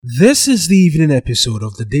This is the evening episode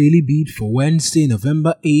of the Daily Beat for Wednesday,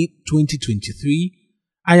 November 8, 2023.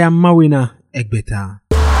 I am Mawina Egbeta.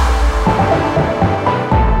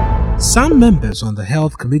 Some members on the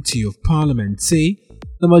Health Committee of Parliament say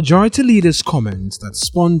the Majority Leader's comments that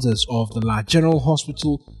sponsors of the La General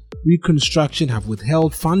Hospital reconstruction have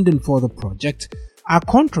withheld funding for the project are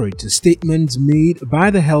contrary to statements made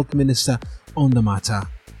by the Health Minister on the matter.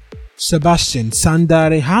 Sebastian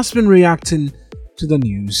Sandare has been reacting to the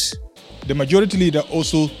news. The Majority Leader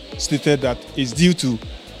also stated that it's due to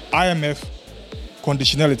IMF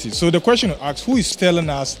conditionality. So the question asks, who is telling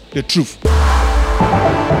us the truth?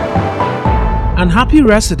 Unhappy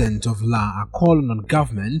residents of La are calling on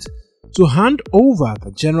government to hand over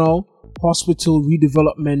the General Hospital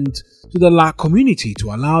redevelopment to the La community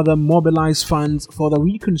to allow them mobilize funds for the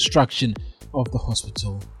reconstruction of the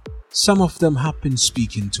hospital. Some of them have been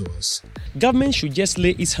speaking to us. Government should just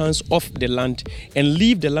lay its hands off the land and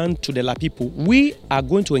leave the land to the La people. We are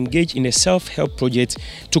going to engage in a self-help project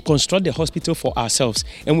to construct the hospital for ourselves.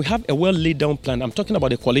 And we have a well laid down plan. I'm talking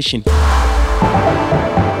about the coalition.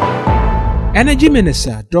 Energy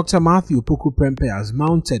Minister Dr. Matthew Poku Prempeh has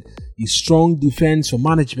mounted a strong defense for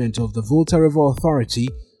management of the Volta River Authority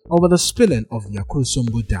over the spilling of the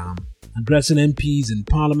Akosombo Dam. Addressing MPs in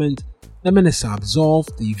Parliament, the minister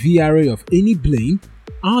absolved the VRA of any blame,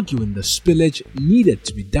 arguing the spillage needed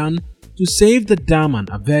to be done to save the dam and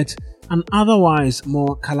avert an otherwise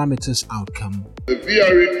more calamitous outcome. The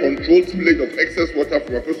VRA controlled spillage of excess water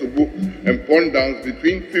from Akosombo and pond dams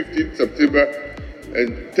between 15th September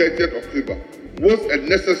and 30th October was a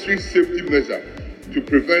necessary safety measure to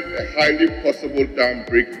prevent a highly possible dam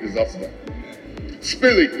break disaster.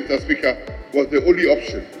 Spillage, Mr. Speaker, was the only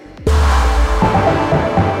option.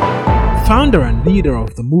 Founder and leader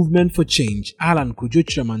of the Movement for Change, Alan Kojo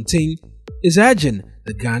Tramanteng, is urging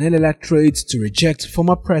the Ghanaian electorate to reject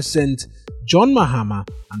former President John Mahama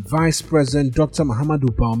and Vice President Dr.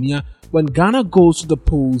 Mahamudu Bawumia when Ghana goes to the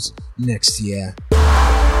polls next year.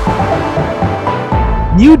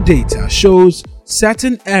 New data shows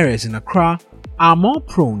certain areas in Accra are more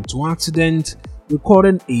prone to accidents,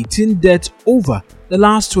 recording 18 deaths over the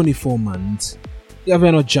last 24 months. The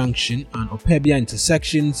Aveno Junction and Opebia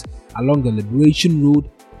intersections along the Liberation Road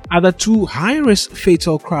are the two high-risk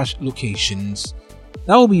fatal crash locations.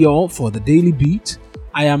 That will be all for the Daily Beat.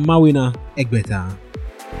 I am Mawina Egbeta.